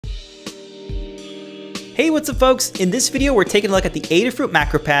Hey, what's up folks? In this video, we're taking a look at the Adafruit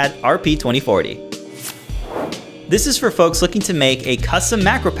MacroPad RP2040. This is for folks looking to make a custom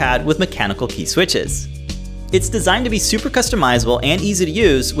MacroPad with mechanical key switches. It's designed to be super customizable and easy to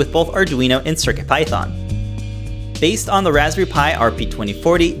use with both Arduino and CircuitPython. Based on the Raspberry Pi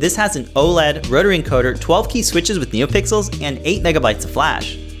RP2040, this has an OLED rotary encoder, 12 key switches with NeoPixels, and 8 MB of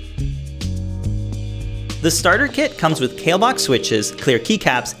flash. The starter kit comes with Kalebox switches, clear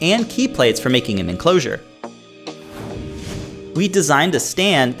keycaps, and key plates for making an enclosure. We designed a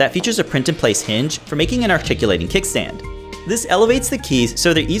stand that features a print-in-place hinge for making an articulating kickstand. This elevates the keys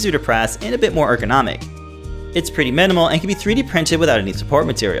so they're easier to press and a bit more ergonomic. It's pretty minimal and can be 3D printed without any support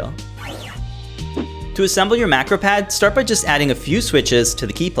material. To assemble your MacroPad, start by just adding a few switches to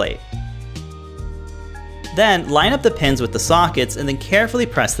the key plate. Then line up the pins with the sockets and then carefully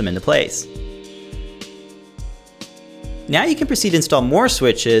press them into place. Now you can proceed to install more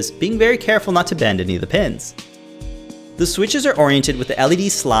switches, being very careful not to bend any of the pins. The switches are oriented with the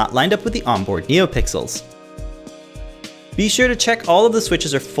LED slot lined up with the onboard NeoPixels. Be sure to check all of the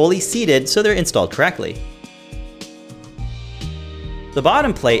switches are fully seated so they're installed correctly. The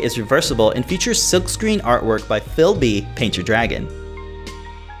bottom plate is reversible and features silkscreen artwork by Phil B. Paint Your Dragon.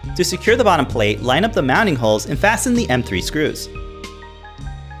 To secure the bottom plate, line up the mounting holes and fasten the M3 screws.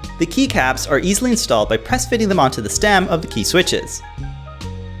 The keycaps are easily installed by press-fitting them onto the stem of the key switches.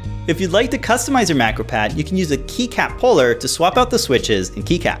 If you'd like to customize your MacroPad, you can use a keycap puller to swap out the switches and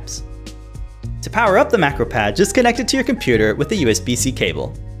keycaps. To power up the MacroPad, just connect it to your computer with a USB-C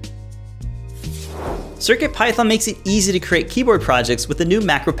cable. CircuitPython makes it easy to create keyboard projects with the new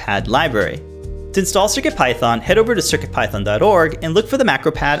MacroPad library. To install CircuitPython, head over to circuitpython.org and look for the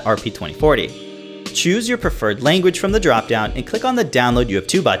MacroPad RP2040. Choose your preferred language from the dropdown and click on the Download You Have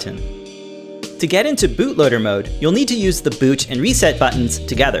To button. To get into bootloader mode, you'll need to use the boot and reset buttons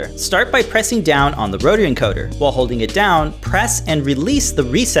together. Start by pressing down on the rotary encoder. While holding it down, press and release the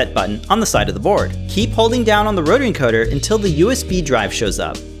reset button on the side of the board. Keep holding down on the rotary encoder until the USB drive shows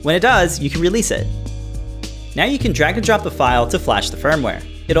up. When it does, you can release it. Now you can drag and drop the file to flash the firmware.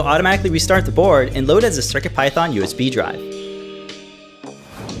 It'll automatically restart the board and load as a CircuitPython USB drive.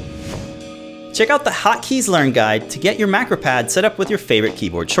 Check out the HotKeys Learn Guide to get your MacroPad set up with your favorite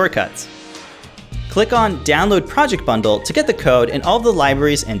keyboard shortcuts. Click on Download Project Bundle to get the code and all of the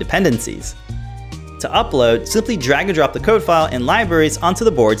libraries and dependencies. To upload, simply drag and drop the code file and libraries onto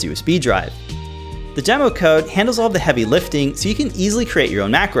the board's USB drive. The demo code handles all of the heavy lifting so you can easily create your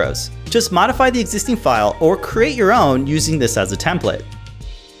own macros. Just modify the existing file or create your own using this as a template.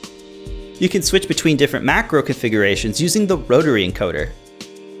 You can switch between different macro configurations using the rotary encoder.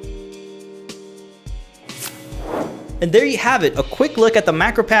 And there you have it, a quick look at the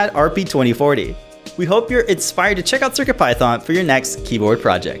MacroPad RP2040. We hope you're inspired to check out CircuitPython for your next keyboard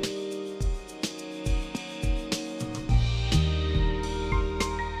project.